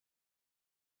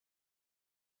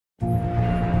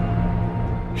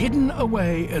Hidden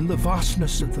away in the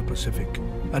vastness of the Pacific,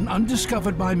 and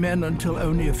undiscovered by men until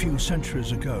only a few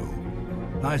centuries ago,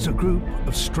 lies a group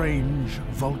of strange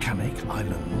volcanic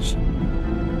islands.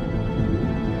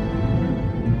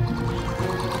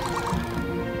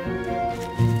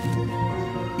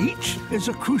 Each is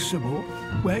a crucible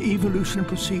where evolution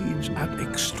proceeds at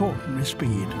extraordinary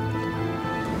speed.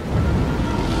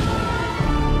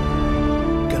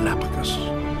 Galapagos.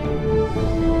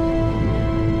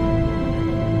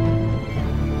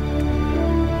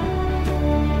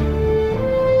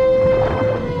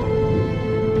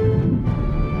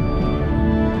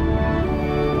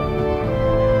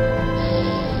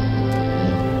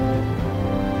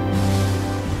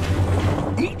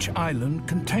 Each island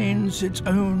contains its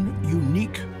own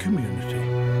unique community.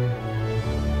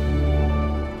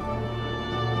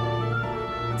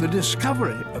 The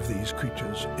discovery of these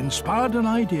creatures inspired an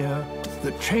idea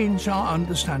that changed our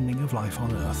understanding of life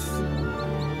on Earth: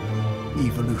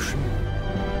 evolution.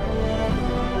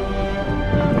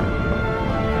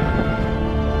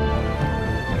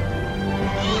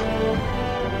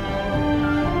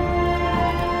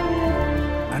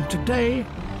 And today,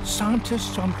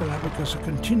 scientists on Galapagos are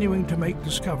continuing to make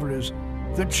discoveries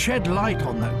that shed light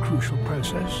on that crucial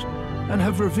process and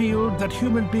have revealed that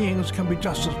human beings can be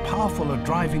just as powerful a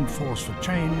driving force for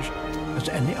change as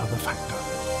any other factor.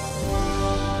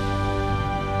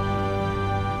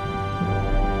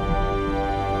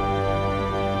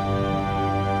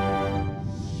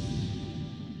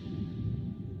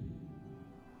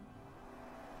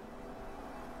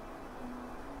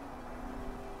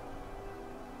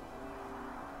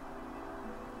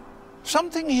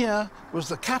 Something here was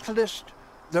the catalyst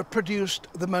that produced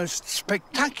the most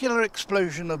spectacular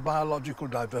explosion of biological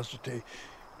diversity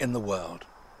in the world.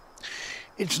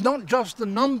 It's not just the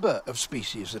number of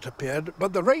species that appeared,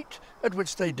 but the rate at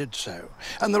which they did so.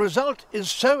 And the result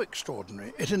is so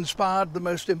extraordinary, it inspired the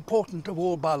most important of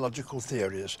all biological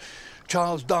theories,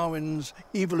 Charles Darwin's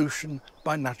evolution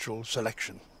by natural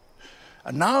selection.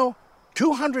 And now,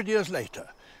 200 years later,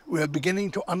 we are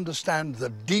beginning to understand the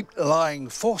deep-lying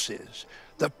forces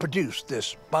that produced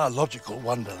this biological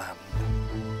wonderland.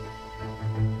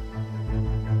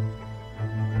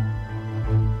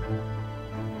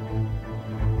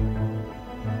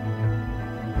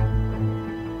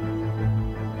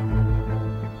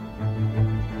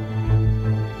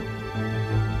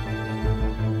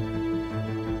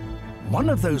 One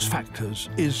of those factors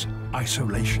is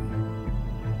isolation.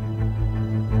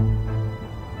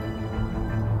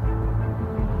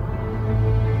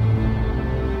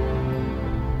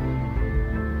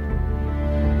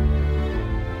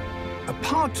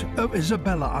 Part of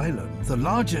Isabella Island, the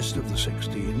largest of the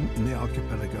 16 in the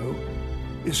archipelago,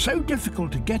 is so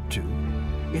difficult to get to,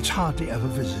 it's hardly ever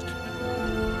visited.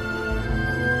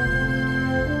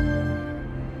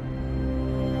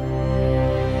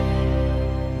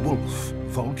 Wolf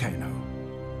Volcano.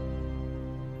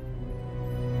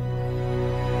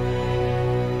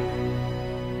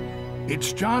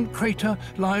 Its giant crater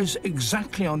lies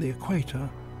exactly on the equator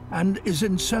and is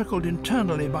encircled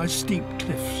internally by steep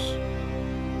cliffs.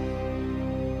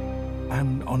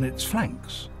 And on its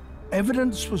flanks,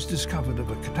 evidence was discovered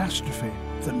of a catastrophe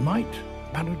that might,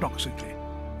 paradoxically,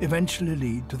 eventually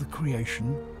lead to the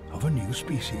creation of a new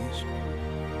species.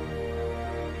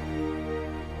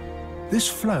 This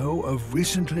flow of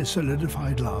recently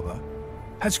solidified lava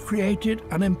has created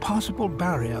an impassable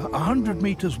barrier 100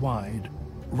 meters wide,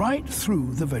 right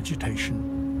through the vegetation.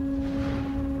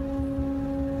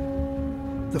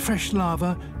 The fresh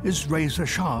lava is razor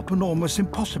sharp and almost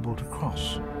impossible to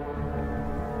cross.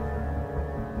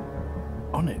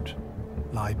 On it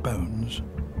lie bones.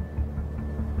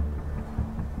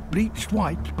 Bleached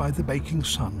white by the baking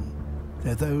sun,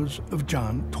 they're those of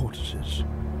giant tortoises.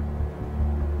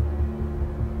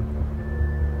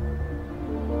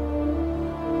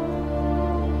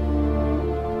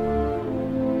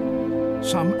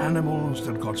 Some animals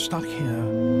that got stuck here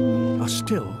are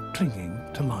still clinging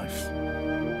to life.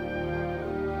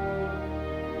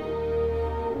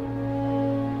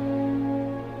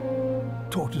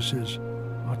 Tortoises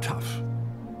are tough.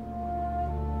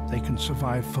 They can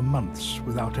survive for months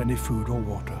without any food or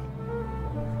water.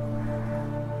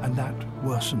 And that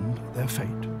worsened their fate.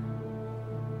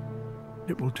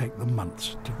 It will take them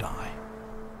months to die.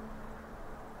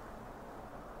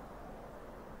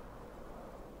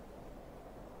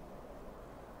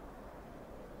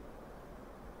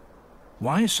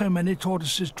 Why so many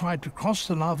tortoises tried to cross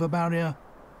the lava barrier,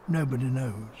 nobody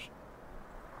knows.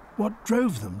 What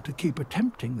drove them to keep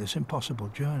attempting this impossible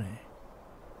journey?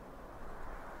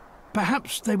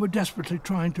 Perhaps they were desperately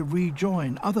trying to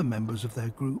rejoin other members of their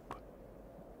group.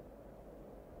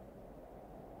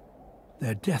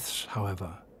 Their deaths,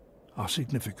 however, are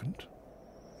significant.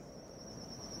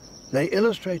 They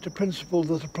illustrate a principle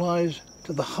that applies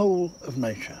to the whole of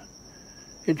nature.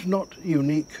 It's not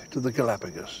unique to the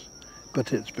Galapagos,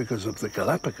 but it's because of the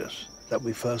Galapagos that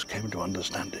we first came to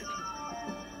understand it.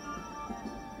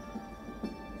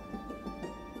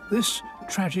 This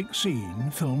tragic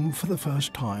scene, filmed for the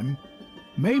first time,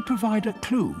 may provide a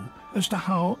clue as to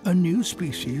how a new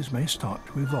species may start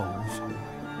to evolve.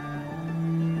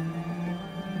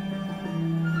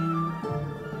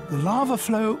 The lava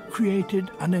flow created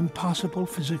an impassable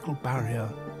physical barrier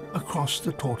across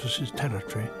the tortoise's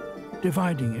territory,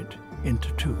 dividing it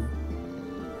into two.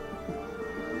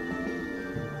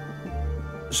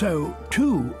 So,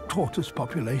 two tortoise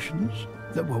populations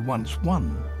that were once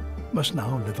one must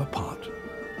now live apart.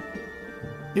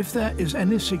 If there is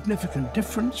any significant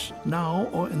difference now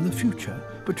or in the future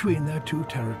between their two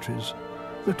territories,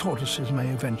 the tortoises may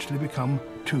eventually become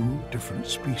two different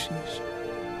species.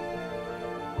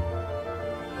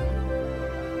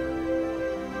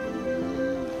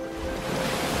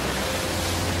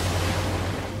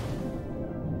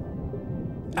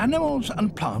 Animals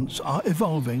and plants are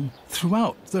evolving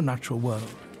throughout the natural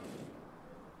world.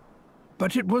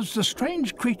 But it was the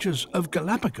strange creatures of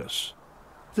Galapagos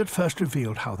that first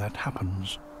revealed how that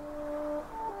happens.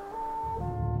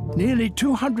 Nearly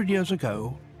 200 years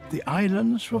ago, the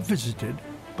islands were visited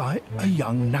by a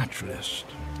young naturalist.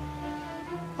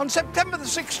 On September the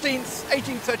 16th,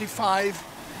 1835,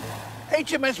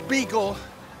 HMS Beagle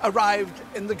arrived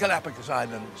in the Galapagos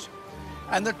Islands,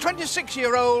 and the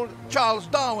 26-year-old Charles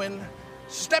Darwin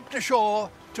stepped ashore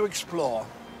to explore.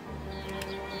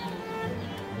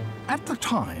 At the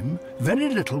time, very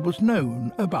little was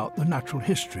known about the natural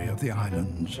history of the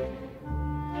islands.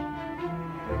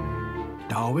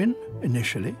 Darwin,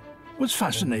 initially, was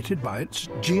fascinated by its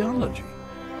geology.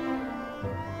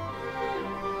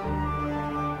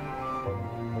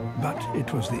 But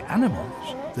it was the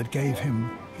animals that gave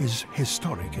him his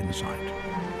historic insight.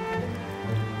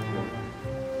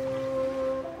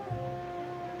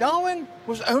 Darwin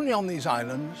was only on these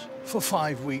islands for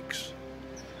 5 weeks.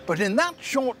 But in that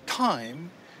short time,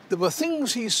 there were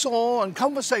things he saw and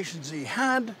conversations he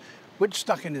had which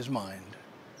stuck in his mind.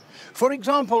 For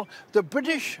example, the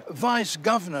British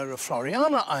vice-governor of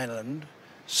Floriana Island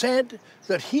said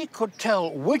that he could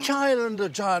tell which island a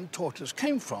giant tortoise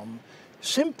came from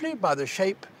simply by the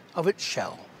shape of its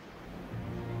shell.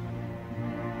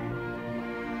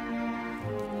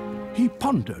 He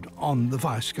pondered on the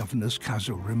vice-governor's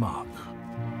casual remark.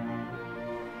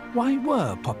 Why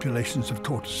were populations of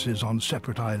tortoises on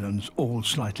separate islands all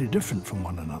slightly different from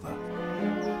one another?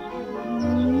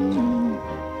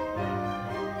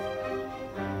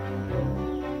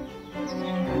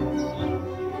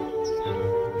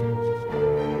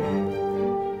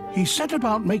 He set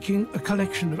about making a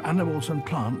collection of animals and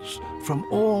plants from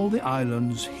all the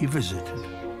islands he visited.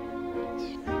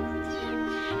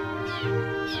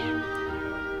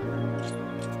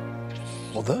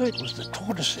 Although it was the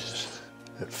tortoises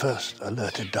that first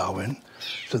alerted Darwin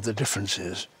to the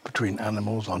differences between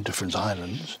animals on different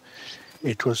islands,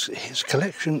 it was his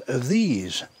collection of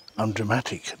these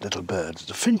undramatic little birds,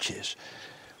 the finches,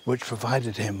 which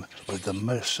provided him with the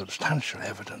most substantial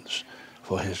evidence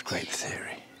for his great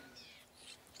theory.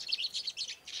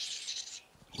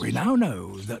 We now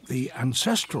know that the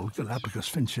ancestral Galapagos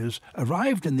finches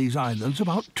arrived in these islands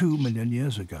about 2 million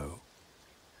years ago.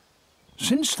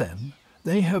 Since then,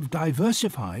 they have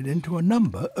diversified into a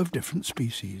number of different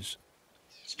species.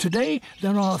 Today,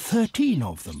 there are 13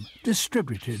 of them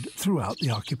distributed throughout the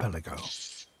archipelago.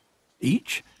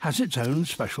 Each has its own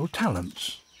special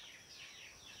talents.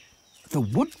 The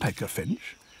woodpecker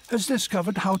finch has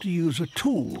discovered how to use a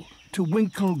tool to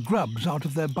winkle grubs out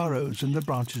of their burrows in the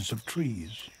branches of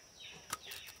trees.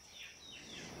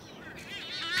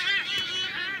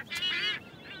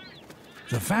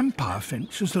 The vampire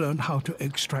finch has learned how to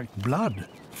extract blood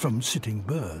from sitting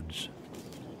birds.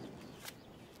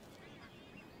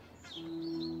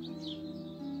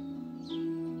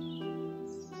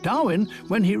 Darwin,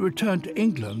 when he returned to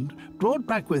England, brought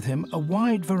back with him a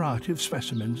wide variety of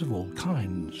specimens of all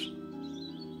kinds.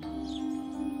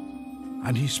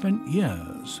 And he spent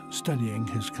years studying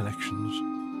his collections.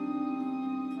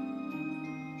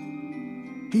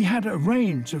 He had a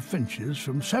range of finches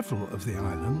from several of the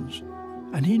islands,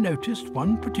 and he noticed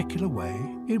one particular way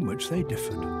in which they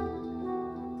differed.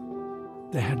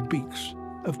 They had beaks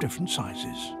of different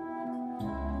sizes.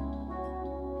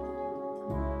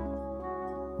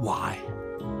 Why?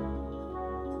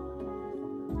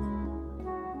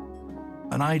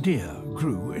 an idea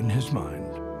grew in his mind.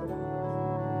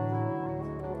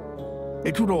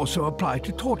 It would also apply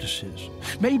to tortoises,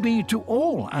 maybe to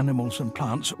all animals and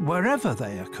plants wherever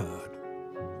they occurred.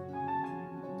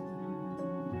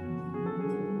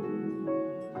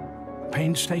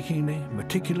 Painstakingly,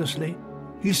 meticulously,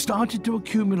 he started to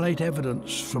accumulate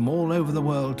evidence from all over the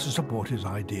world to support his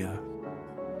idea.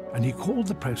 And he called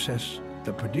the process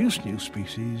that produced new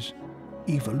species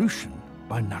evolution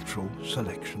by natural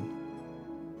selection.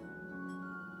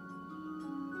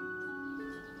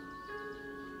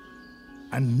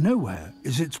 And nowhere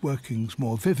is its workings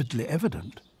more vividly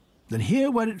evident than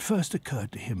here where it first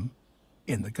occurred to him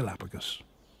in the Galapagos.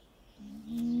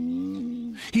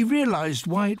 He realized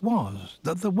why it was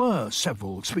that there were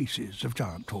several species of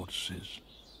giant tortoises.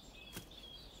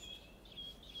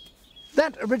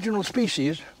 That original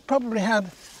species probably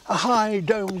had a high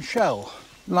domed shell,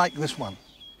 like this one.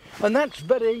 And that's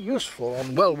very useful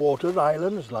on well-watered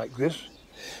islands like this,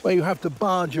 where you have to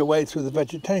barge your way through the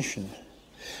vegetation.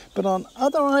 But on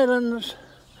other islands,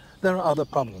 there are other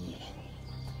problems.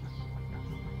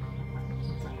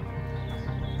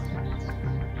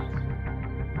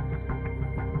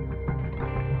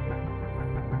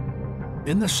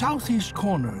 In the southeast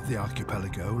corner of the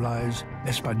archipelago lies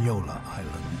Hispaniola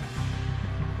Island.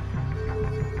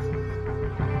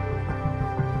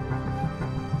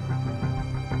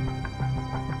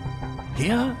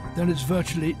 Here, there is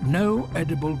virtually no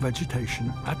edible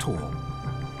vegetation at all.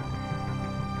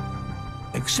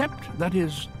 Except, that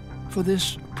is, for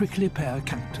this prickly pear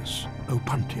cactus,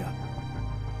 Opuntia.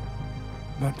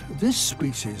 But this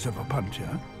species of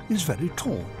Opuntia is very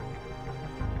tall.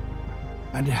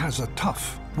 And it has a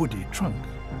tough, woody trunk.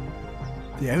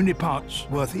 The only parts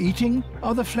worth eating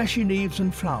are the fleshy leaves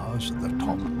and flowers at the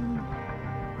top.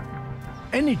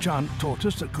 Any giant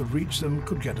tortoise that could reach them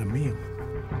could get a meal.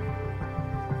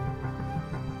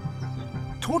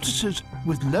 Tortoises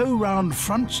with low round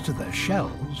fronts to their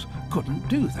shells couldn't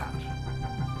do that.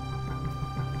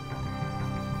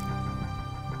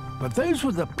 But those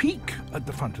with a peak at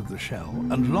the front of the shell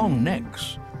and long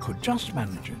necks could just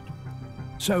manage it.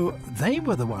 So they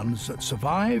were the ones that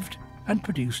survived and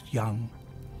produced young.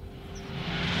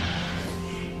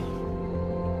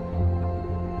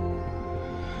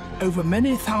 Over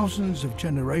many thousands of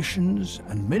generations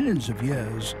and millions of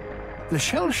years, the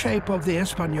shell shape of the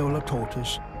Hispaniola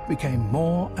tortoise became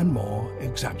more and more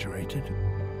exaggerated.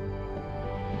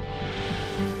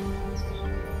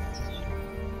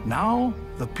 Now,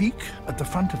 the peak at the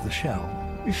front of the shell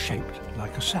is shaped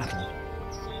like a saddle.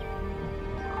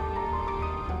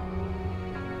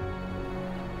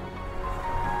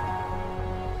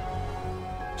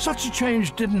 Such a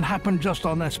change didn't happen just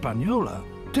on Hispaniola.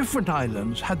 Different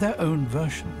islands had their own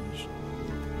versions.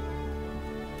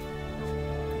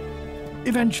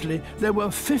 Eventually, there were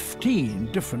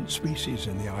 15 different species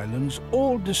in the islands,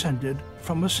 all descended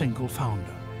from a single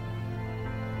founder.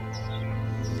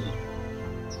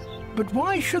 But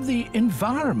why should the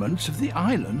environments of the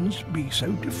islands be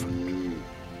so different?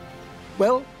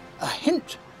 Well, a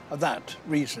hint of that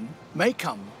reason may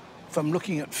come from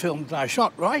looking at films that I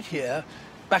shot right here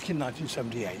back in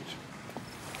 1978.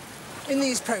 In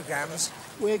these programs,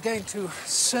 we're going to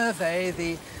survey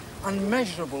the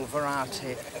unmeasurable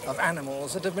variety of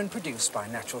animals that have been produced by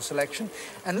natural selection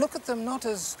and look at them not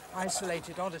as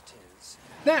isolated oddities.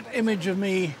 That image of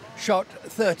me shot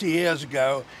 30 years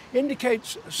ago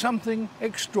indicates something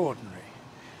extraordinary.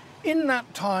 In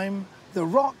that time, the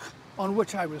rock on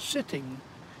which I was sitting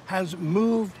has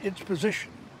moved its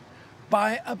position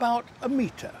by about a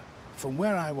meter from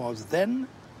where I was then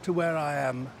to where I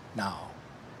am now.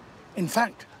 In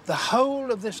fact, the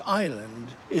whole of this island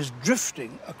is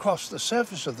drifting across the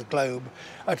surface of the globe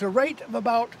at a rate of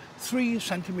about 3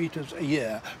 centimeters a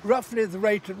year, roughly the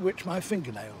rate at which my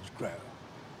fingernails grow.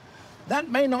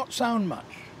 That may not sound much,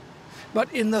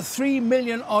 but in the 3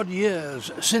 million odd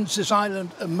years since this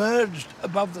island emerged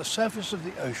above the surface of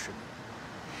the ocean,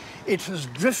 it has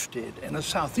drifted in a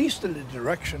southeasterly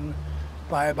direction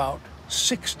by about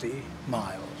 60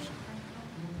 miles.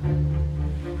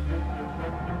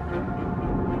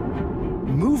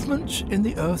 Movements in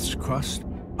the Earth's crust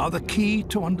are the key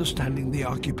to understanding the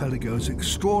archipelago's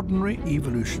extraordinary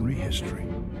evolutionary history.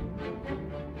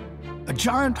 A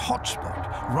giant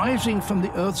hotspot rising from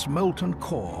the Earth's molten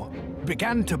core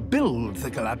began to build the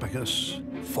Galapagos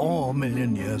 4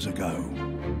 million years ago.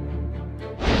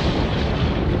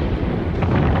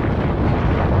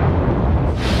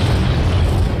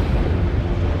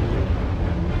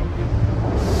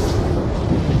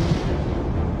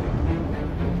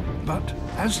 But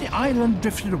as the island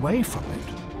drifted away from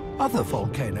it, other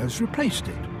volcanoes replaced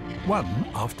it, one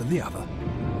after the other.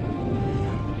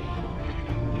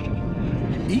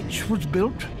 Each was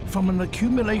built from an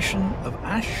accumulation of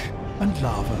ash and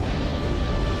lava.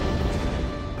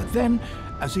 But then,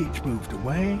 as each moved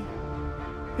away,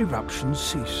 eruptions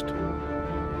ceased.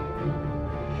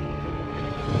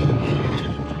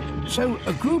 So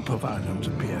a group of islands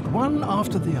appeared, one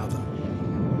after the other.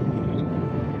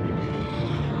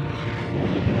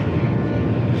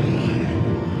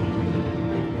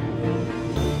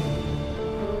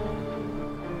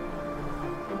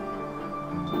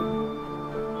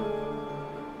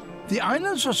 The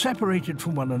islands are separated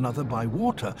from one another by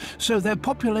water, so their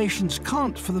populations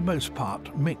can't, for the most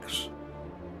part, mix.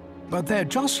 But they're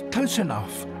just close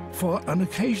enough for an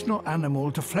occasional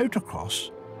animal to float across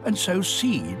and so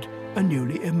seed a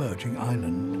newly emerging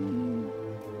island.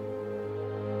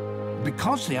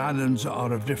 Because the islands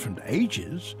are of different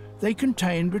ages, they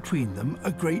contain between them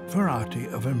a great variety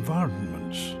of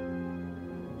environments.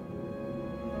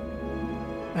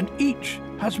 And each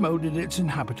has moulded its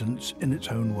inhabitants in its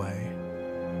own way.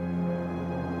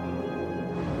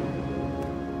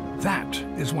 That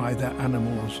is why their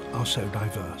animals are so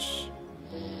diverse.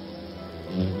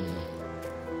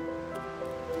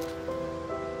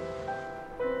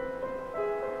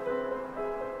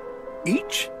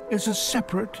 Each is a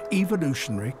separate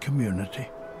evolutionary community.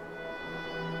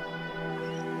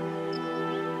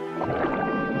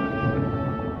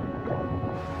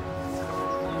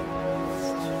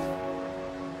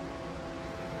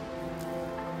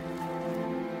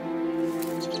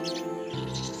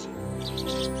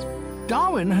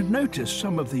 Darwin had noticed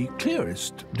some of the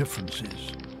clearest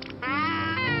differences.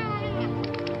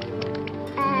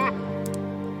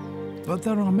 But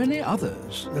there are many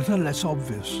others that are less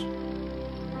obvious.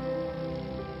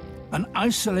 An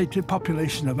isolated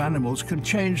population of animals can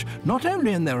change not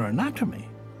only in their anatomy,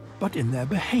 but in their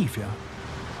behavior.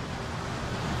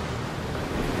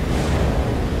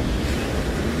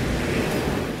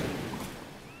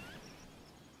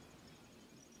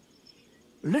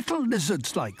 Little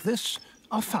lizards like this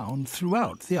are found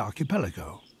throughout the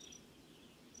archipelago.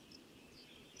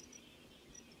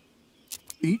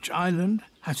 Each island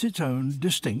has its own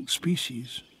distinct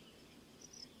species.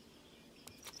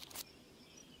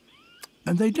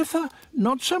 And they differ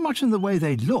not so much in the way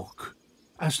they look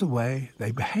as the way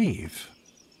they behave.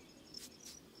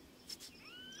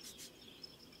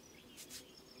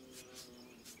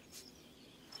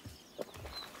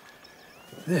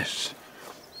 This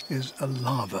is a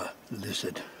lava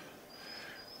lizard.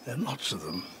 There are lots of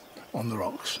them on the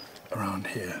rocks around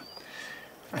here.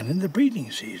 And in the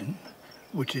breeding season,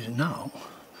 which is now,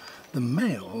 the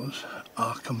males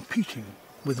are competing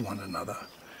with one another,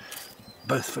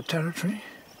 both for territory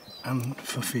and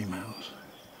for females.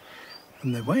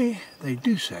 And the way they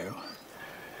do so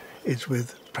is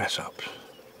with press-ups.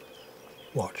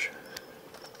 Watch.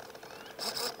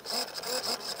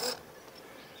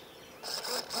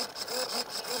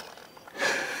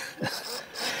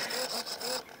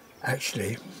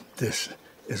 Actually, this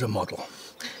is a model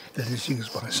that is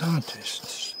used by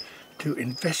scientists to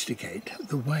investigate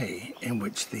the way in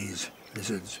which these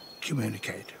lizards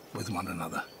communicate with one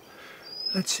another.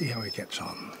 Let's see how he gets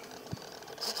on.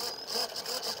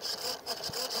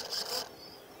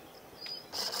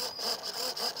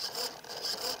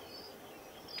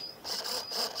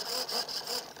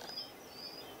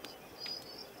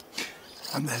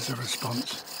 And there's a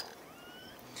response.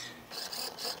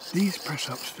 These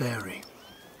press-ups vary,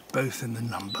 both in the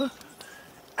number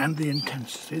and the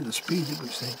intensity, the speed at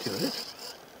which they do it,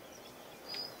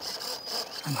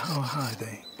 and how high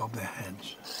they bob their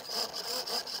heads.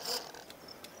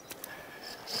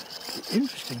 The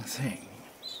interesting thing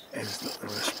is that the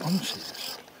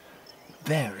responses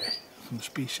vary from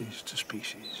species to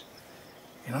species.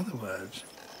 In other words,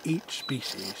 each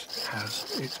species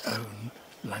has its own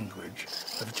language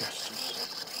of gestures.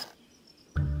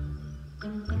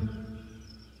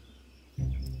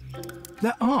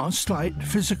 There are slight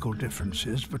physical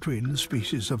differences between the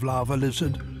species of lava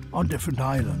lizard on different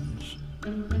islands.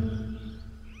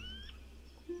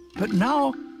 But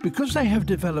now, because they have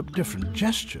developed different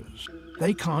gestures,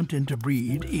 they can't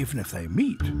interbreed even if they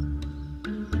meet.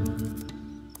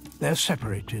 They're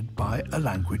separated by a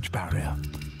language barrier.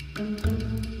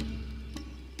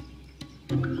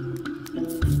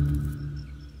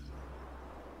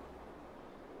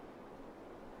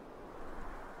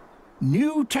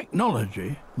 New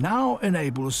technology now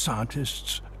enables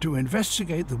scientists to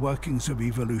investigate the workings of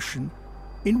evolution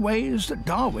in ways that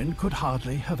Darwin could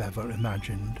hardly have ever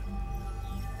imagined.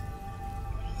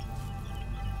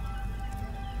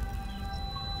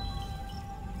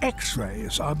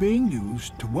 X-rays are being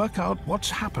used to work out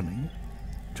what's happening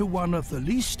to one of the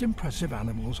least impressive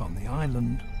animals on the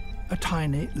island, a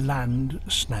tiny land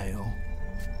snail.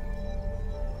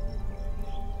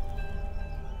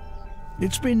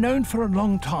 It's been known for a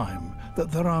long time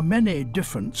that there are many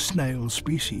different snail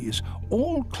species,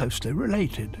 all closely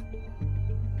related.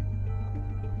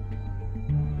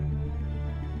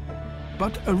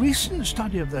 But a recent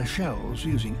study of their shells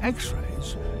using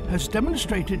X-rays has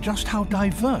demonstrated just how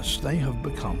diverse they have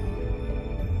become.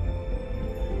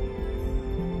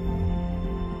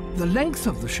 The length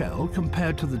of the shell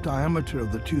compared to the diameter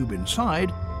of the tube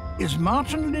inside is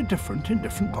marginally different in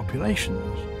different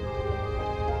populations.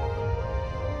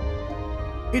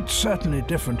 It's certainly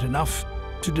different enough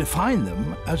to define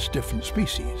them as different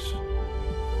species.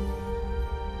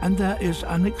 And there is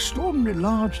an extraordinarily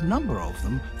large number of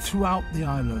them throughout the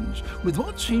islands, with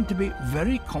what seem to be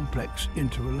very complex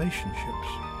interrelationships.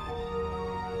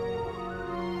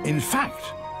 In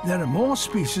fact, there are more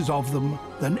species of them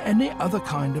than any other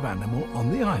kind of animal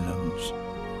on the islands.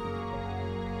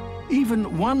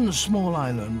 Even one small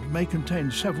island may contain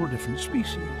several different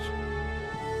species.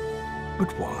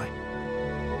 But why?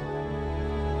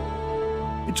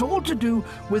 It's all to do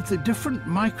with the different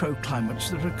microclimates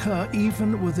that occur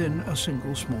even within a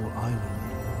single small island.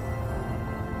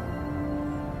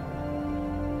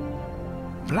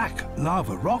 Black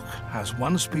lava rock has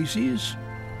one species,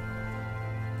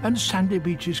 and sandy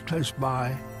beaches close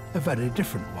by a very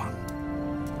different one.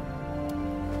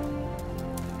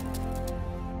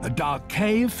 A dark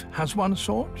cave has one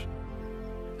sort,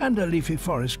 and a leafy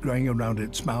forest growing around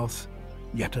its mouth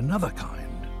yet another kind.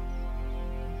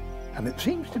 And it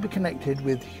seems to be connected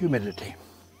with humidity.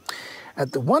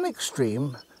 At the one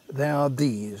extreme, there are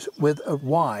these with a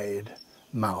wide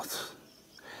mouth.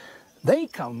 They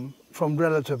come from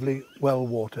relatively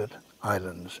well-watered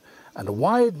islands, and a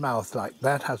wide mouth like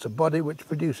that has a body which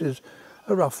produces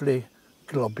a roughly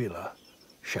globular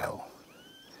shell.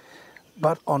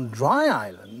 But on dry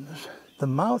islands, the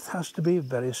mouth has to be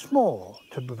very small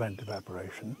to prevent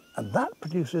evaporation, and that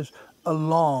produces a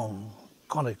long,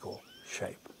 conical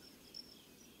shape.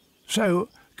 So,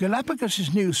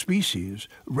 Galapagos' new species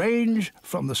range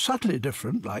from the subtly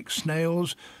different, like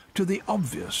snails, to the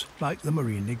obvious, like the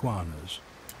marine iguanas.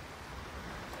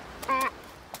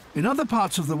 In other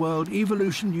parts of the world,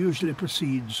 evolution usually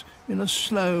proceeds in a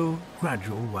slow,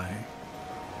 gradual way.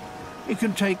 It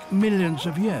can take millions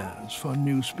of years for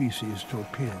new species to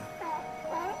appear.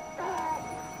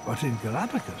 But in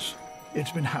Galapagos,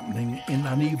 it's been happening in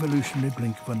an evolutionary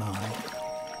blink of an eye.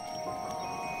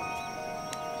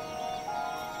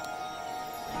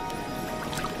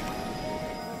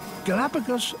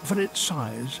 Galapagos, for its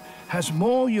size, has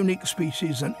more unique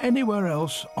species than anywhere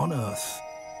else on Earth.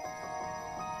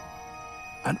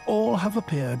 And all have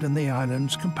appeared in the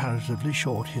island's comparatively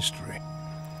short history.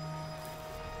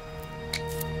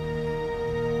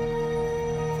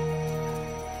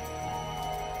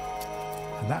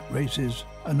 And that raises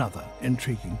another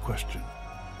intriguing question.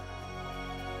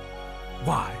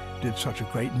 Why did such a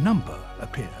great number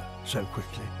appear so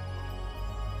quickly?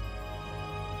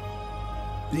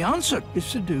 The answer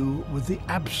is to do with the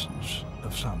absence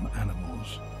of some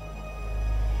animals.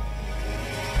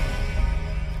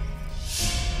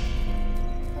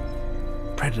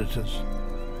 Predators.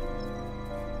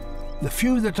 The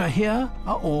few that are here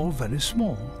are all very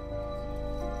small.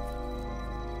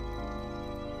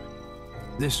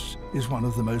 This is one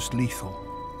of the most lethal,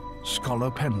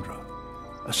 Scolopendra,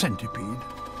 a centipede.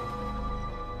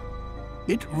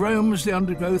 It roams the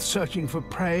undergrowth searching for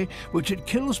prey, which it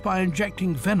kills by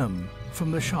injecting venom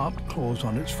from the sharp claws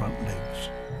on its front legs.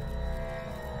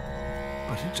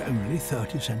 But it's only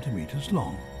 30 centimeters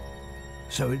long,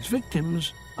 so its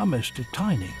victims are mostly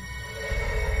tiny.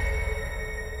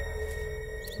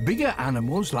 Bigger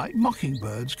animals like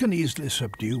mockingbirds can easily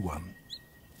subdue one.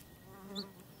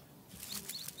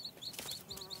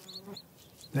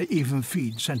 They even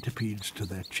feed centipedes to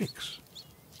their chicks.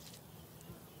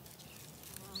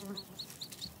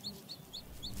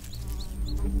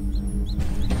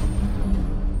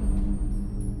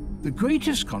 The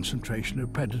greatest concentration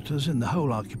of predators in the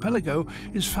whole archipelago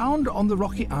is found on the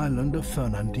rocky island of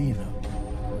Fernandina.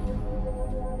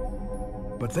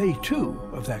 But they too,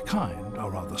 of their kind, are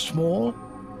rather small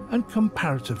and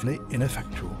comparatively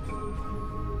ineffectual.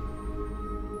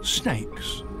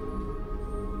 Snakes.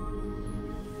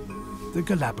 The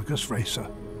Galapagos racer.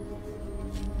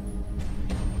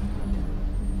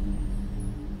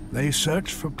 They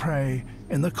search for prey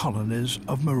in the colonies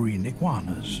of marine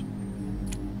iguanas.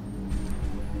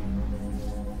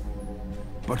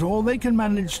 But all they can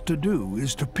manage to do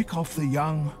is to pick off the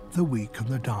young, the weak and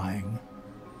the dying.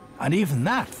 And even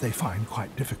that they find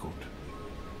quite difficult.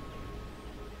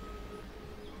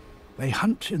 They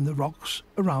hunt in the rocks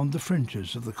around the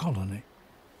fringes of the colony.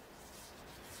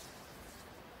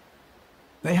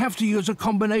 They have to use a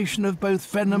combination of both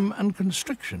venom and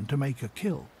constriction to make a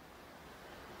kill.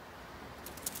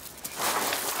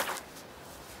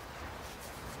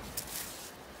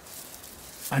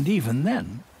 And even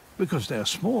then, because they are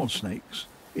small snakes,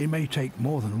 it may take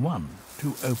more than one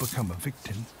to overcome a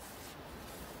victim.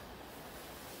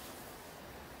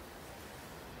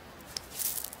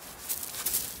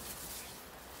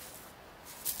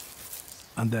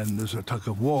 And then there's a tug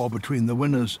of war between the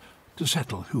winners to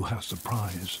settle who has the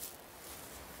prize.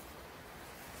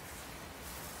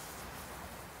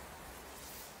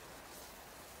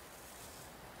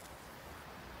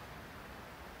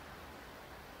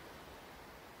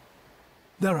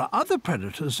 There are other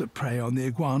predators that prey on the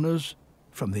iguanas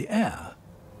from the air.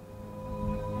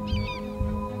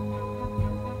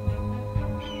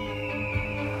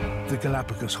 The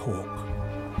Galapagos hawk.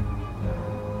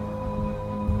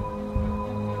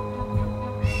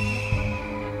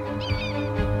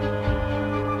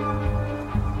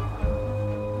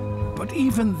 But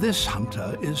even this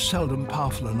hunter is seldom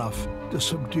powerful enough to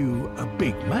subdue a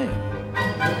big male.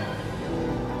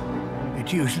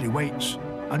 It usually waits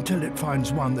until it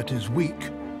finds one that is weak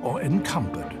or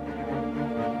encumbered.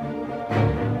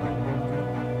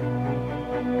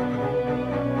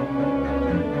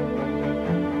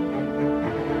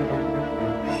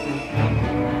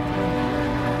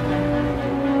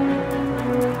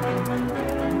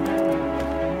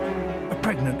 A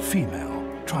pregnant female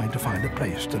trying to find a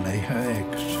place to lay her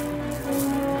eggs.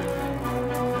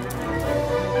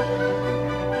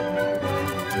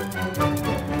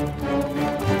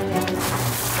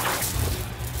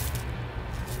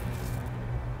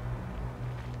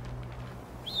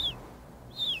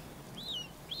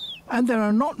 And there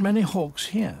are not many hawks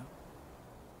here.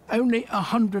 Only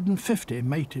 150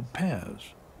 mated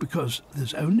pairs, because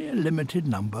there's only a limited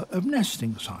number of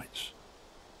nesting sites.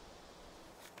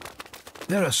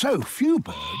 There are so few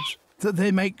birds that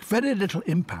they make very little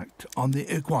impact on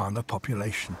the iguana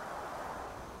population.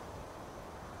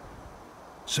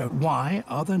 So why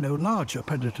are there no larger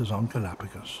predators on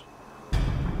Galapagos?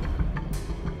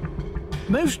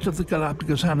 Most of the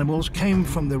Galapagos animals came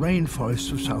from the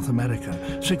rainforests of South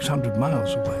America, 600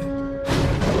 miles away.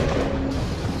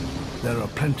 There are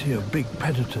plenty of big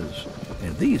predators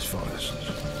in these forests.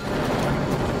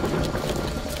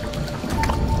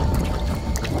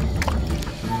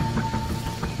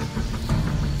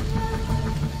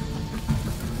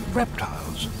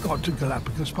 Reptiles got to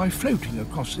Galapagos by floating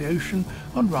across the ocean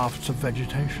on rafts of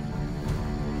vegetation.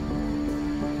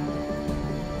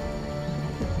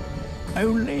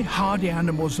 Only hardy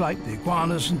animals like the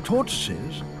iguanas and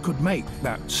tortoises could make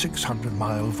that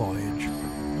 600-mile voyage.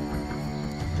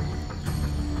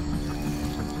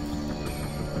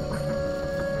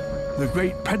 The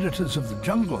great predators of the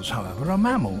jungles, however, are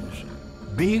mammals,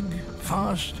 big,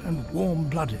 fast and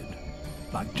warm-blooded,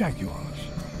 like jaguars.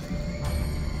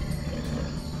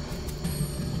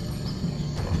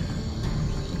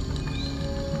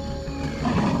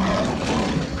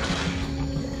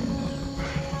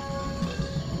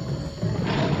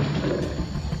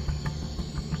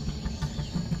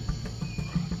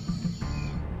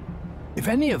 If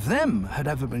any of them had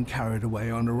ever been carried away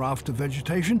on a raft of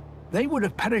vegetation, they would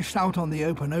have perished out on the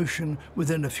open ocean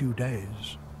within a few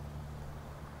days.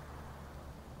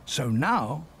 So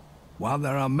now, while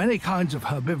there are many kinds of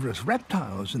herbivorous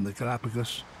reptiles in the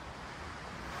Galapagos,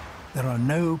 there are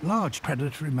no large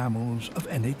predatory mammals of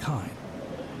any kind.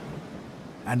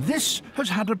 And this has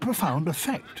had a profound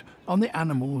effect on the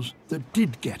animals that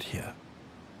did get here.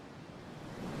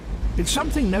 It's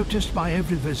something noticed by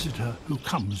every visitor who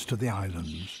comes to the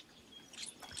islands.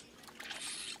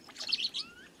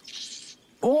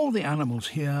 All the animals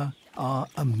here are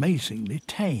amazingly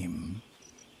tame.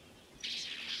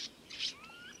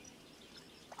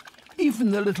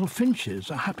 Even the little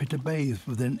finches are happy to bathe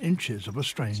within inches of a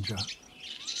stranger.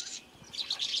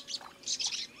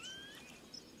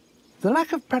 The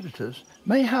lack of predators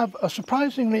may have a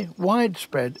surprisingly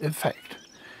widespread effect.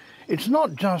 It's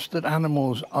not just that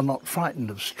animals are not frightened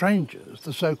of strangers,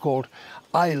 the so-called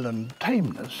island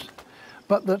tameness,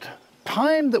 but that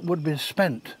time that would be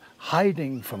spent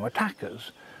hiding from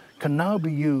attackers can now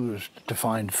be used to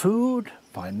find food,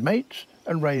 find mates,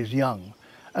 and raise young,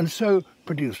 and so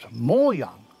produce more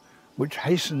young, which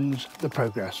hastens the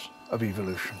progress of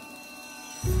evolution.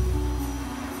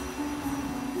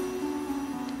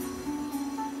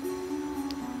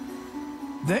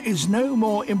 There is no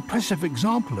more impressive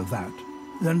example of that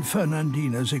than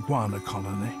Fernandina's iguana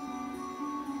colony.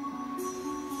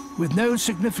 With no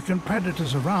significant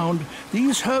predators around,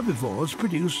 these herbivores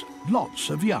produce lots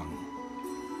of young.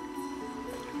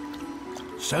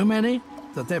 So many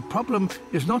that their problem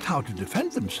is not how to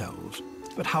defend themselves,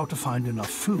 but how to find enough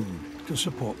food to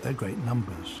support their great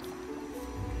numbers.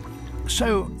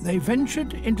 So they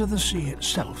ventured into the sea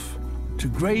itself to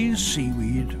graze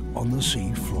seaweed on the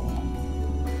sea floor.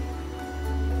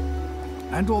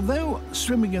 And although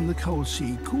swimming in the cold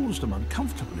sea cools them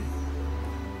uncomfortably,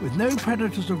 with no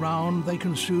predators around, they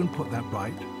can soon put that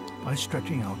right by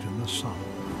stretching out in the sun.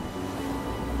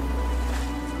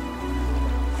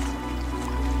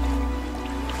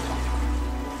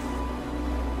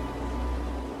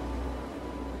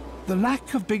 The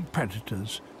lack of big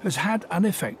predators has had an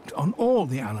effect on all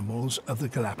the animals of the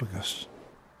Galapagos.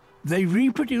 They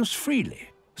reproduce freely,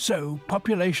 so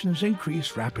populations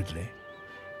increase rapidly.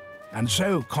 And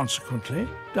so, consequently,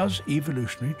 does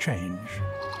evolutionary change.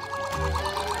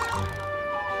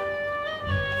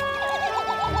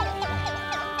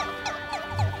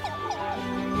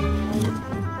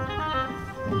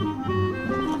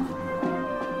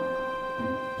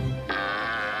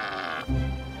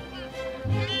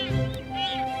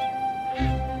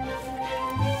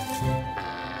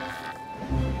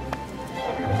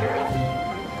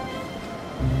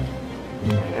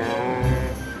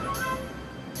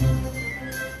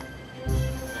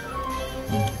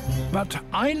 But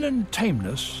island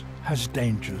tameness has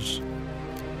dangers.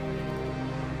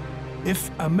 If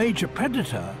a major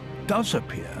predator does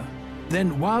appear,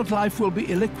 then wildlife will be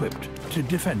ill-equipped to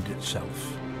defend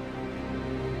itself.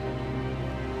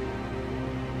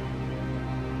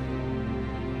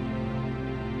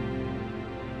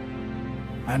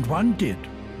 And one did.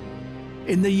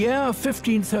 In the year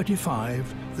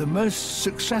 1535, the most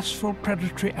successful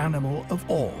predatory animal of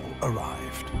all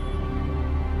arrived.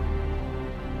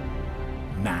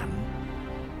 Man.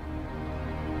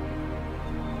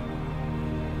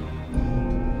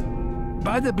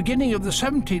 By the beginning of the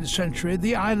 17th century,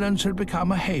 the islands had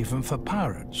become a haven for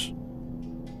pirates.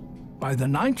 By the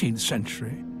 19th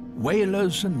century,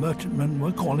 whalers and merchantmen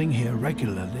were calling here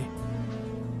regularly,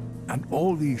 and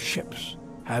all these ships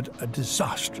had a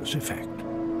disastrous effect.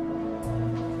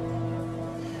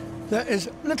 There is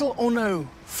little or no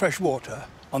fresh water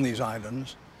on these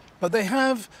islands, but they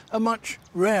have a much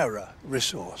rarer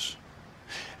resource.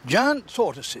 Giant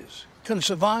tortoises can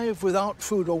survive without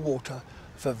food or water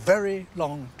for very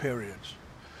long periods.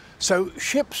 So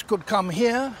ships could come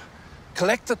here,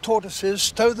 collect the tortoises,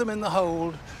 stow them in the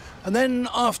hold, and then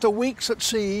after weeks at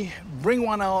sea, bring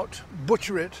one out,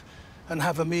 butcher it, and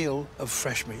have a meal of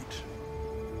fresh meat.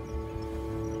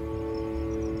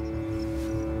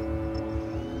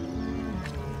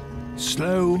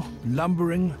 Slow,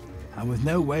 lumbering, and with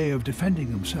no way of defending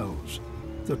themselves,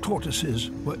 the tortoises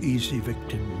were easy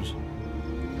victims.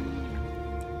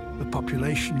 The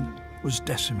population was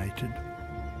decimated.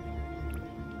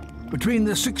 Between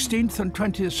the 16th and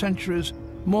 20th centuries,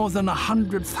 more than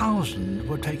 100,000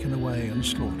 were taken away and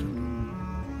slaughtered.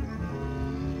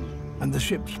 And the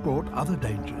ships brought other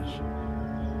dangers.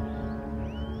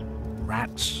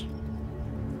 Rats.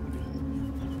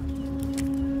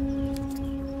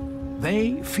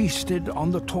 They feasted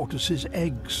on the tortoises'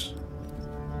 eggs.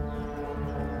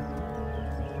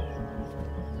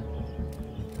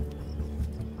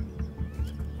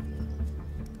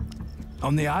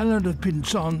 On the island of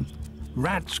Pinzon,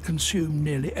 rats consume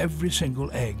nearly every single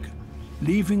egg,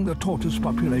 leaving the tortoise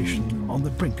population on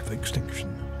the brink of extinction.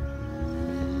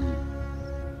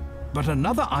 But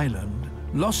another island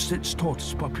lost its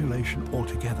tortoise population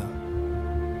altogether.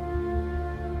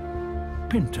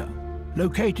 Pinta,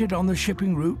 located on the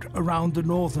shipping route around the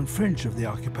northern fringe of the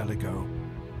archipelago,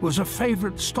 was a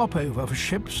favorite stopover for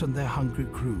ships and their hungry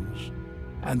crews,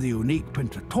 and the unique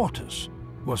Pinta tortoise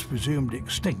was presumed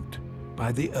extinct by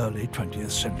the early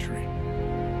 20th century.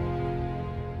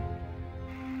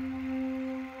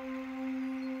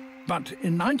 But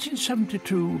in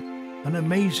 1972, an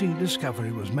amazing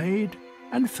discovery was made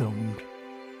and filmed.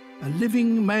 A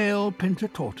living male Pinta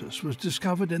tortoise was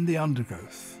discovered in the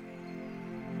undergrowth.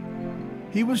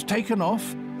 He was taken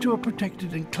off to a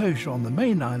protected enclosure on the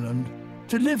main island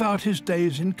to live out his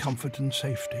days in comfort and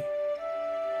safety.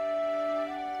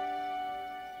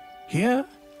 Here,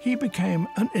 he became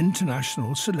an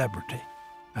international celebrity,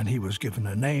 and he was given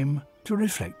a name to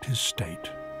reflect his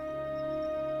state.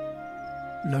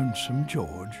 Lonesome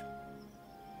George.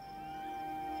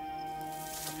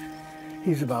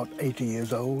 He's about 80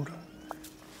 years old,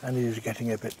 and he's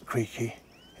getting a bit creaky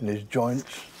in his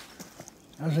joints,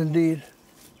 as indeed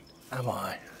am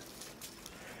I.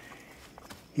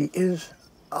 He is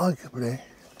arguably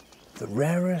the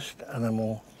rarest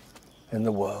animal in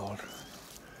the world.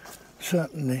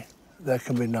 Certainly there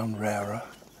can be none rarer,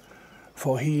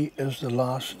 for he is the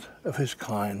last of his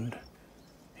kind.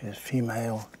 His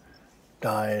female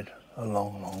died a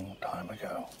long, long time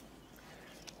ago.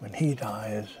 When he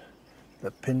dies,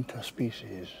 the pinta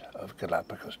species of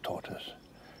Galapagos tortoise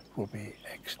will be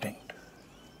extinct.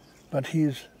 But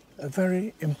he's a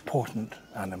very important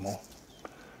animal.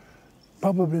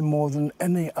 Probably more than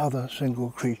any other single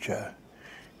creature,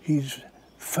 he's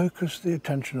focused the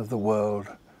attention of the world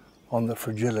on the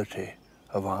fragility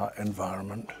of our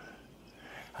environment.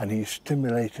 And he's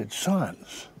stimulated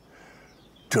science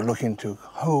to look into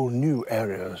whole new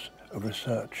areas of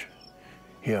research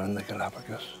here in the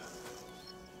Galapagos.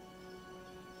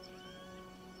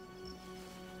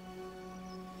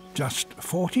 Just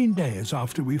 14 days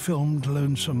after we filmed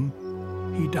Lonesome,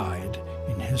 he died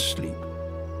in his sleep.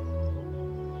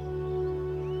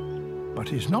 But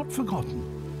he's not forgotten.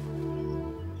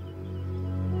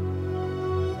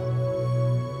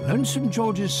 Lonesome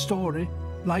George's story,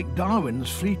 like Darwin's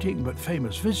fleeting but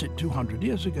famous visit 200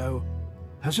 years ago,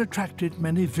 has attracted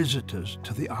many visitors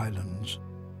to the islands.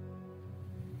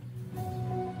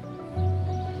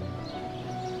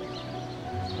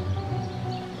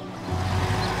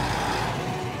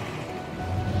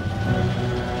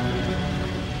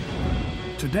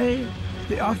 Today,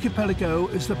 the archipelago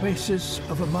is the basis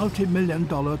of a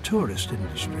multi-million-dollar tourist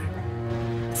industry.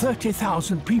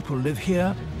 30,000 people live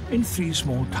here in 3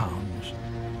 small towns,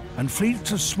 and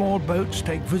fleets of small boats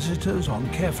take visitors on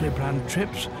carefully planned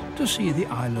trips to see the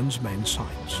island's main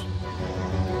sights.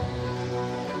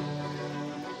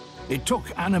 It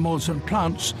took animals and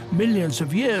plants millions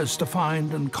of years to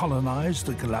find and colonize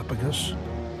the Galapagos.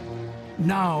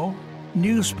 Now,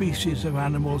 new species of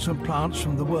animals and plants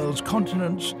from the world's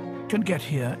continents can get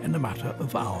here in a matter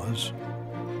of hours.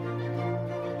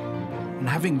 And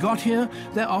having got here,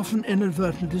 they're often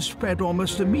inadvertently spread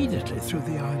almost immediately through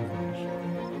the islands.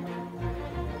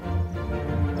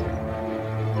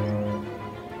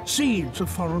 Seeds of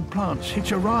foreign plants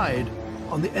hitch a ride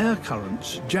on the air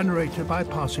currents generated by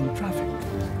passing traffic.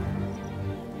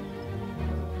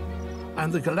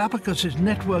 And the Galapagos'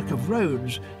 network of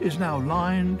roads is now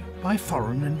lined by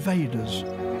foreign invaders.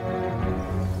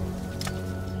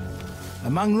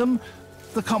 Among them,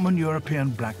 the common European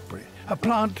blackberry, a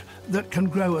plant that can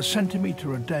grow a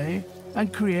centimetre a day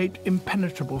and create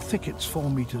impenetrable thickets 4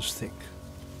 meters thick.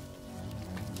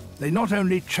 They not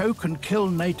only choke and kill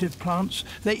native plants,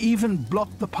 they even block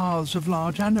the paths of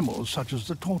large animals such as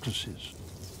the tortoises.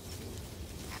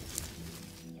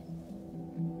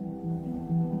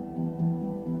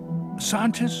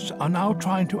 Scientists are now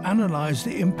trying to analyze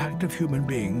the impact of human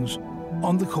beings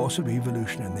on the course of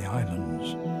evolution in the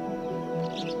islands.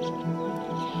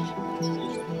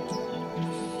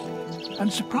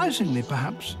 And surprisingly,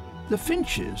 perhaps, the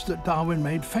finches that Darwin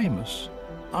made famous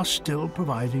are still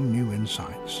providing new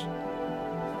insights.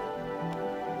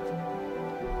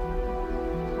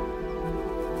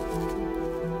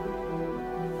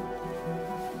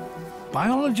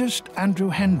 Biologist Andrew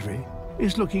Hendry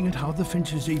is looking at how the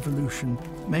finch's evolution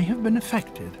may have been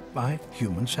affected by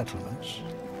human settlements.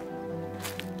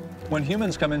 When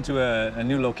humans come into a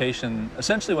new location,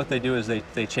 essentially what they do is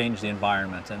they change the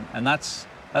environment, and that's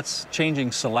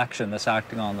changing selection that's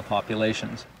acting on the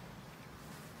populations.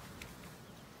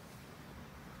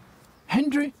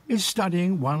 Hendry is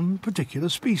studying one particular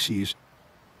species,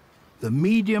 the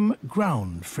medium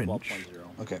ground finch.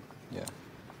 12.0. Okay, yeah.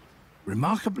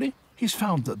 Remarkably, he's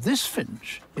found that this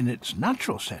finch, in its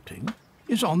natural setting,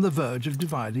 is on the verge of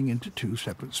dividing into 2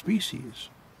 separate species.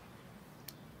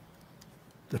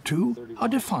 The 2 are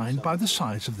defined by the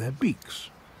size of their beaks.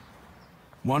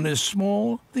 One is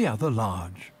small, the other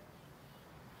large.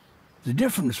 The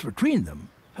difference between them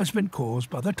has been caused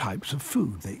by the types of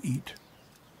food they eat.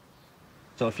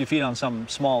 So if you feed on some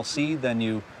small seed, then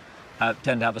you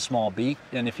tend to have a small beak.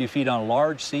 And if you feed on a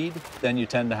large seed, then you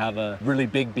tend to have a really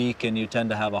big beak and you tend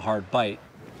to have a hard bite.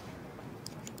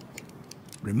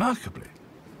 Remarkably,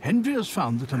 Hendry has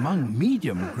found that among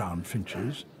medium ground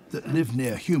finches that live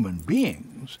near human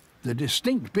beings, the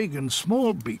distinct big and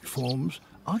small beak forms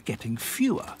are getting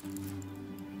fewer.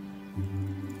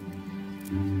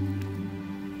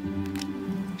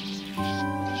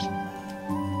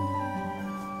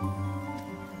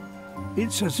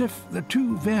 It's as if the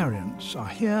 2 variants are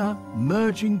here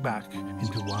merging back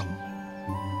into one.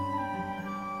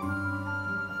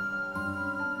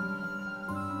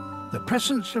 The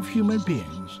presence of human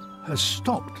beings has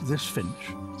stopped this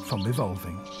finch from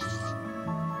evolving.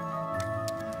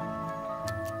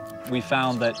 we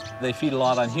found that they feed a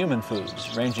lot on human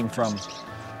foods, ranging from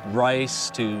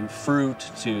rice to fruit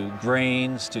to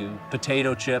grains to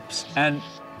potato chips. And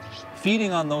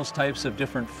feeding on those types of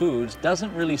different foods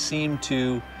doesn't really seem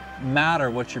to matter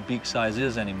what your beak size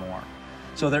is anymore.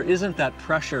 So there isn't that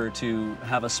pressure to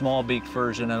have a small beak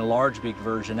version and a large beak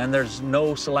version, and there's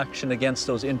no selection against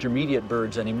those intermediate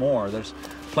birds anymore. There's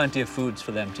plenty of foods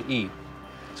for them to eat.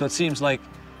 So it seems like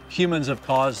humans have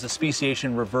caused a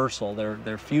speciation reversal.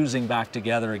 They're fusing back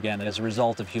together again as a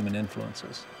result of human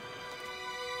influences.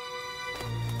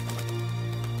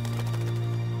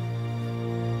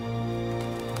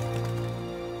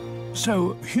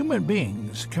 So human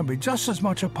beings can be just as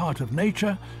much a part of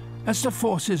nature as the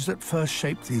forces that first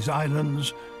shaped these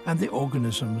islands and the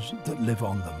organisms that live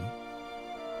on them.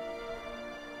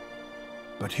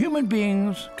 But human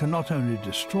beings can not only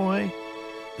destroy,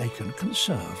 they can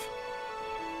conserve.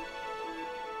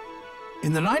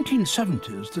 In the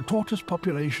 1970s, the tortoise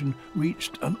population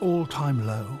reached an all-time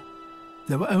low.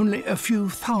 There were only a few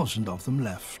thousand of them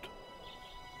left.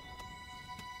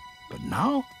 But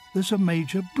now there's a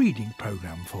major breeding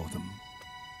program for them.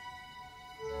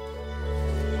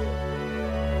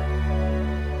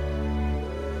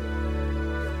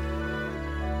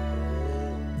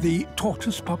 The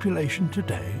tortoise population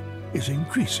today is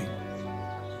increasing.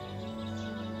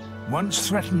 Once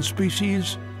threatened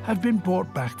species have been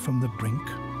brought back from the brink.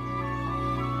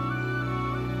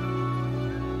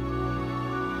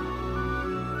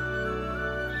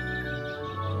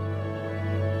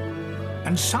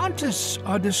 And scientists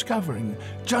are discovering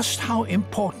just how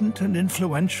important and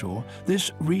influential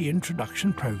this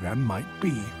reintroduction program might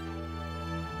be.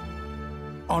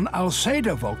 On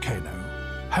Alcedo volcano,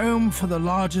 home for the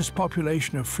largest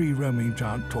population of free-roaming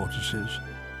giant tortoises,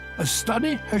 a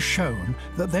study has shown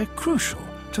that they're crucial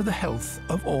to the health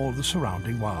of all the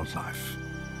surrounding wildlife.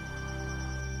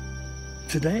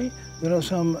 Today, there are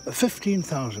some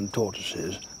 15,000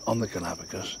 tortoises on the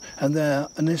Galapagos, and they're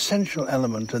an essential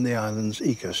element in the island's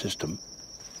ecosystem.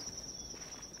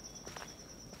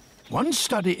 One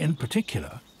study in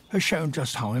particular has shown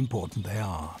just how important they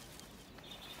are.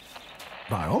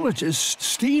 Biologist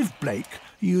Steve Blake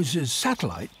uses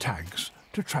satellite tags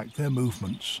to track their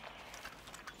movements.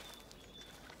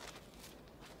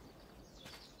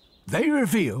 They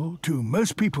reveal, to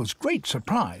most people's great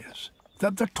surprise,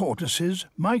 that the tortoises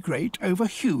migrate over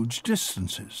huge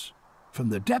distances, from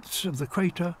the depths of the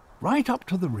crater right up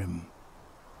to the rim.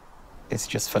 It's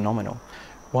just phenomenal.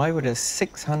 Why would a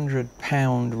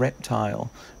 600-pound reptile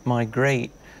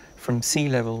migrate from sea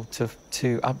level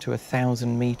to up to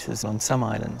 1,000 meters on some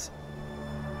islands?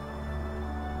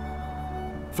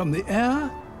 From the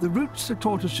air, the routes the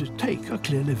tortoises take are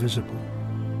clearly visible.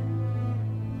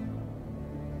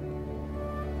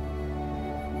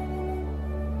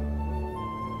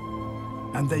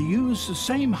 And they use the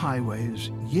same highways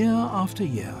year after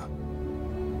year.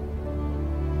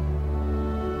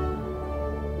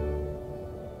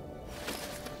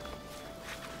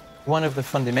 One of the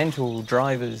fundamental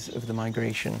drivers of the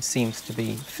migration seems to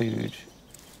be food.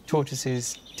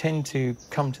 Tortoises tend to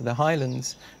come to the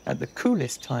highlands at the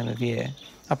coolest time of year.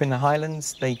 Up in the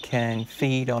highlands, they can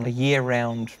feed on a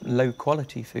year-round,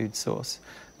 low-quality food source.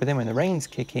 But then when the rains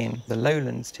kick in, the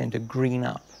lowlands tend to green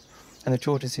up, and the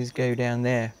tortoises go down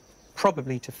there,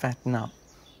 probably to fatten up.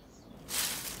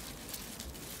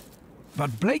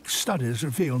 But Blake's studies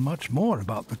reveal much more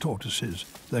about the tortoises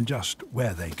than just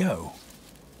where they go.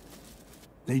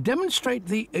 They demonstrate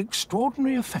the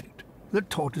extraordinary effect that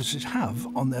tortoises have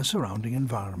on their surrounding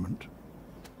environment.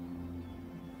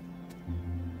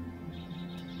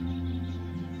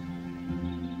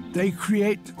 They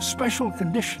create special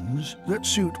conditions that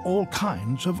suit all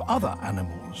kinds of other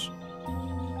animals.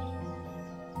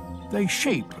 They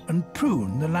shape and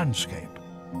prune the landscape.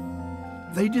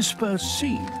 They disperse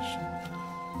seeds,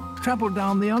 travel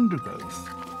down the undergrowth,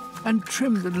 and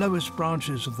trim the lowest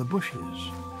branches of the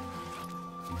bushes.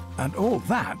 And all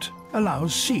that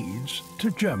allows seeds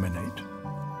to germinate.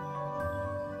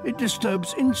 It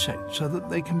disturbs insects so that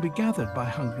they can be gathered by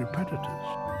hungry predators.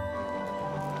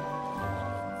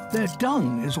 Their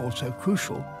dung is also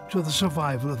crucial to the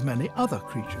survival of many other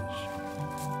creatures.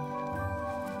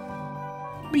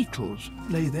 Beetles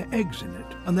lay their eggs in it,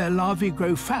 and their larvae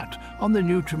grow fat on the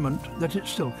nutriment that it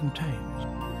still contains.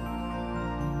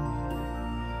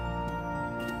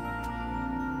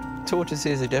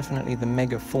 Tortoises are definitely the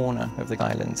megafauna of the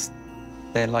islands.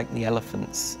 They're like the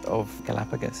elephants of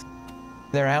Galapagos.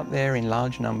 They're out there in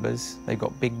large numbers, they've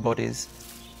got big bodies.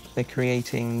 They're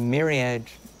creating myriad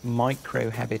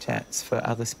micro-habitats for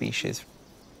other species.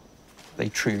 They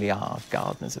truly are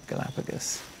gardeners of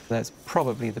Galapagos. That's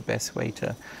probably the best way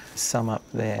to sum up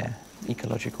their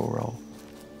ecological role.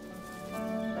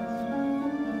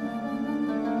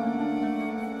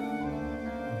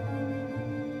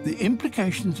 The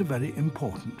implications are very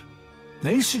important.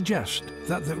 They suggest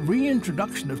that the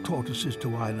reintroduction of tortoises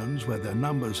to islands where their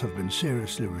numbers have been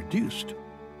seriously reduced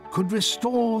could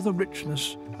restore the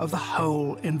richness of the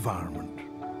whole environment.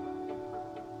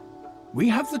 We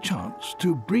have the chance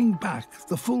to bring back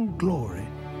the full glory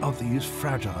of these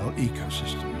fragile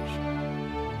ecosystems.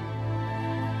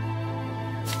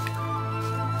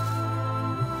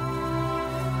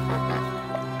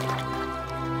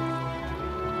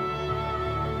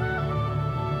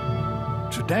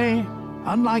 Today,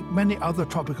 unlike many other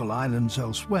tropical islands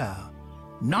elsewhere,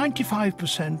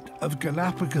 95% of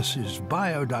Galapagos'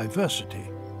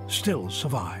 biodiversity still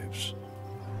survives.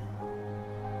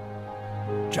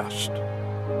 Just.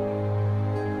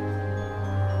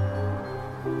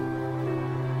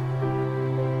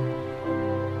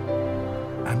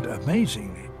 And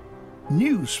amazingly,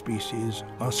 new species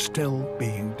are still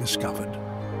being discovered.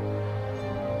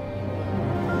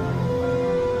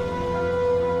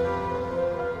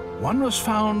 One was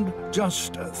found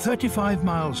just 35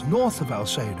 miles north of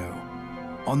Alcedo,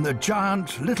 on the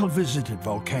giant, little-visited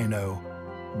volcano,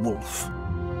 Wolf.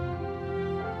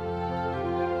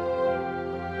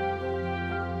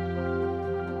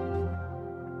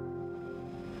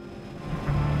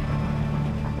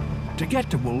 To get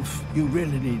to Wolf, you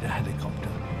really need a helicopter.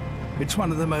 It's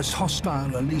one of the most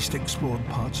hostile and least explored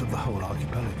parts of the whole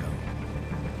archipelago.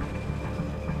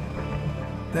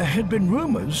 There had been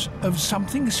rumors of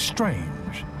something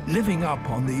strange living up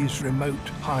on these remote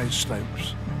high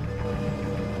slopes.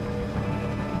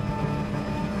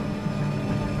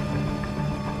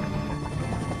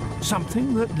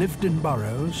 Something that lived in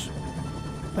burrows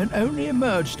and only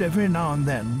emerged every now and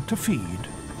then to feed.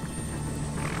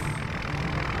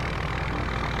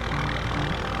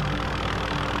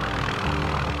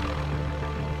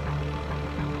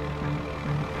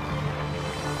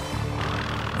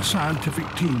 A scientific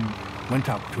team went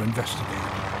up to investigate.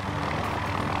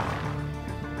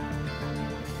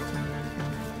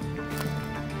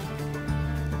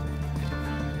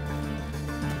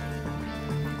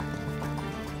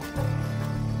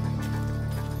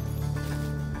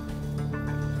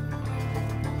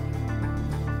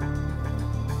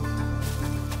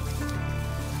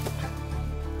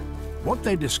 What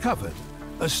they discovered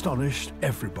astonished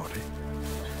everybody.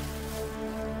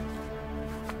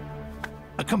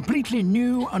 A completely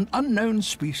new and unknown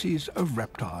species of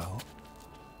reptile.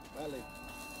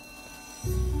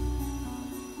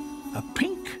 A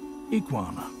pink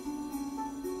iguana.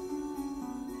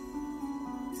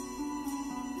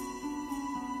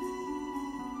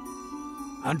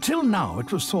 Until now,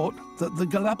 it was thought that the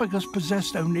Galapagos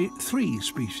possessed only 3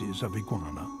 species of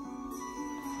iguana.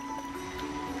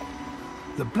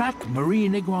 The black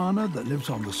marine iguana that lives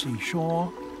on the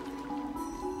seashore,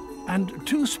 and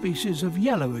 2 species of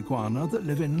yellow iguana that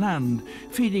live inland,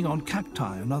 feeding on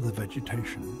cacti and other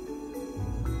vegetation.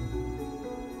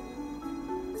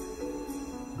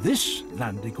 This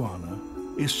land iguana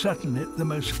is certainly the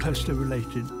most closely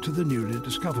related to the newly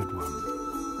discovered one.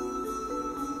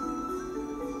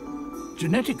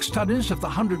 Genetic studies of the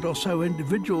 100 or so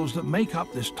individuals that make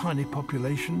up this tiny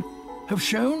population have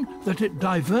shown that it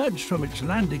diverged from its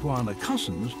land iguana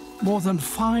cousins more than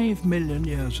 5 million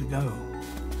years ago.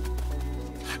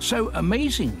 So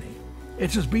amazingly,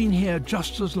 it has been here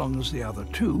just as long as the other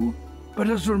 2, but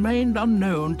has remained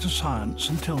unknown to science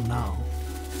until now.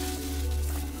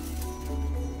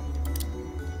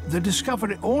 The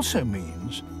discovery also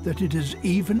means that it is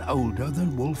even older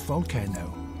than Wolf Volcano,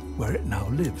 where it now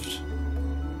lives.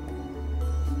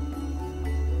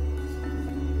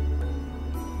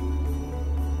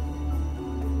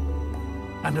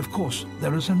 And of course,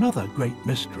 there is another great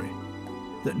mystery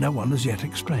that no one has yet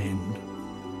explained.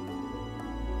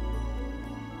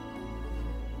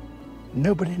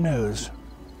 Nobody knows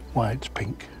why it's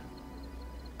pink.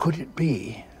 Could it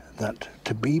be that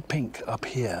to be pink up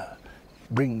here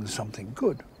brings something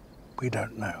good? We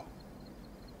don't know.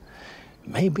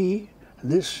 Maybe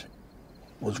this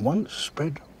was once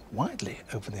spread widely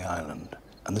over the island,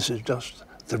 and this is just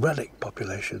the relic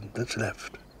population that's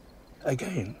left.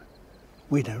 Again,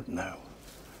 we don't know.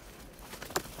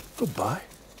 Goodbye.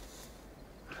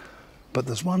 But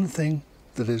there's one thing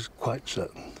that is quite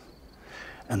certain,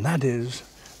 and that is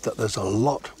that there's a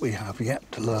lot we have yet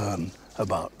to learn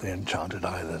about the Enchanted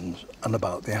Islands and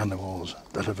about the animals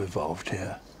that have evolved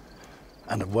here.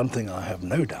 And of one thing I have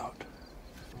no doubt,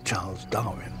 Charles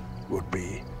Darwin would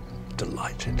be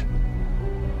delighted.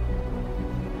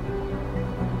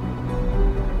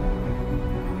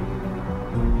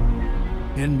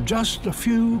 In just a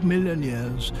few million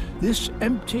years, this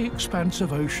empty expanse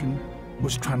of ocean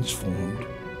was transformed.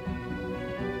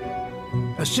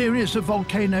 A series of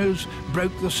volcanoes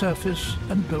broke the surface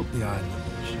and built the islands.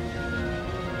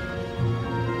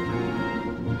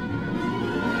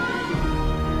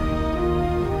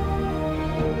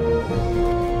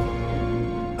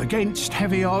 Against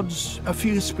heavy odds, a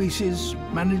few species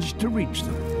managed to reach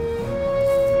them.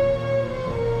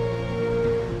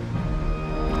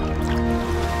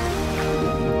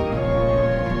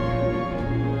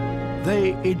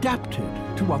 They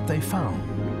adapted to what they found.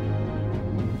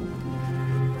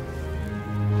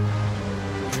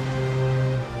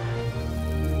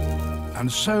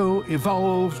 And so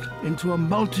evolved into a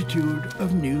multitude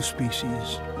of new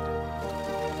species.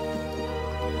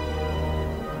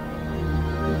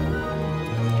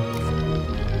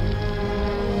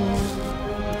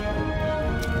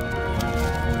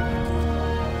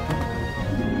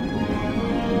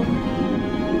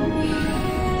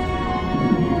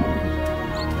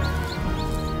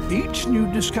 Each new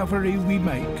discovery we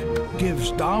make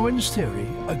gives Darwin's theory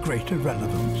a greater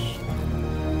relevance.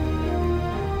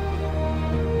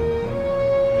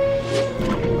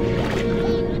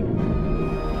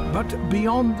 But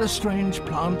beyond the strange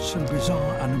plants and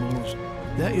bizarre animals,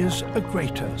 there is a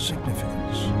greater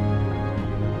significance.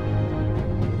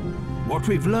 What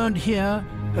we've learned here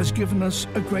has given us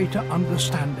a greater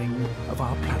understanding of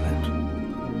our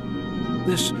planet.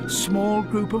 This small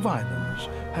group of islands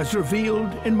has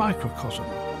revealed in microcosm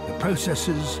the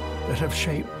processes that have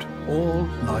shaped all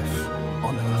life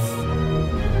on Earth.